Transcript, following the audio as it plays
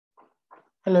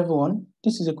Hello everyone,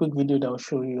 this is a quick video that will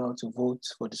show you how to vote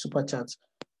for the Superchat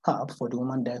app for the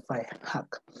HumanDefiHæck.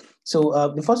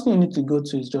 So the first thing you need to go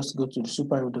to is just go to the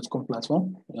superhero.com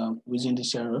platform using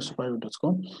this URL,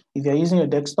 superhero.com. If you're using your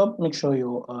desktop, make sure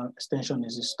your extension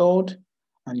is installed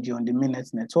and you're on the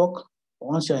mainnet network.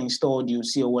 Once you're installed, you'll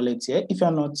see your wallet here. If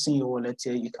you're not seeing your wallet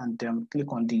here, you can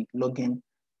click on the login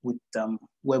with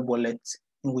web wallet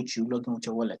in which you log in with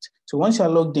your wallet. So once you're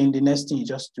logged in, the next thing you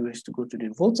just do is to go to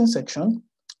the voting section.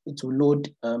 It will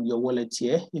load your wallet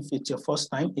here. If it's your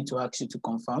first time, it will ask you to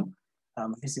confirm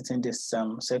visiting this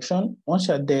section. Once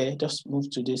you're there, just move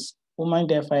to this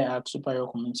HumanDefiHæck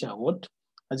Superhero Community Award.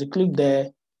 As you click there,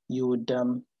 you would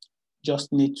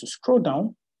just need to scroll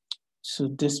down to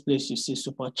this place you see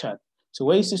Super Chat. So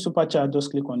where you see Super Chat,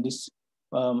 just click on this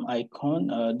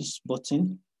icon, this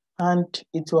button, and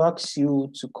it will ask you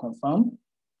to confirm.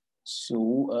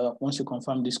 So once you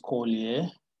confirm this call here,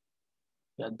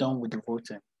 you're done with the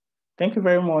voting. Thank you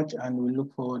very much, and we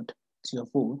look forward to your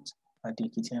vote at the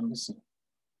Ekiti Embassy.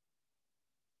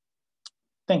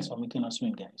 Thanks for making us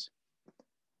win, guys.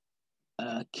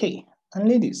 Okay, and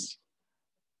ladies,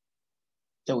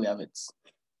 here we have it.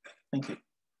 Thank you.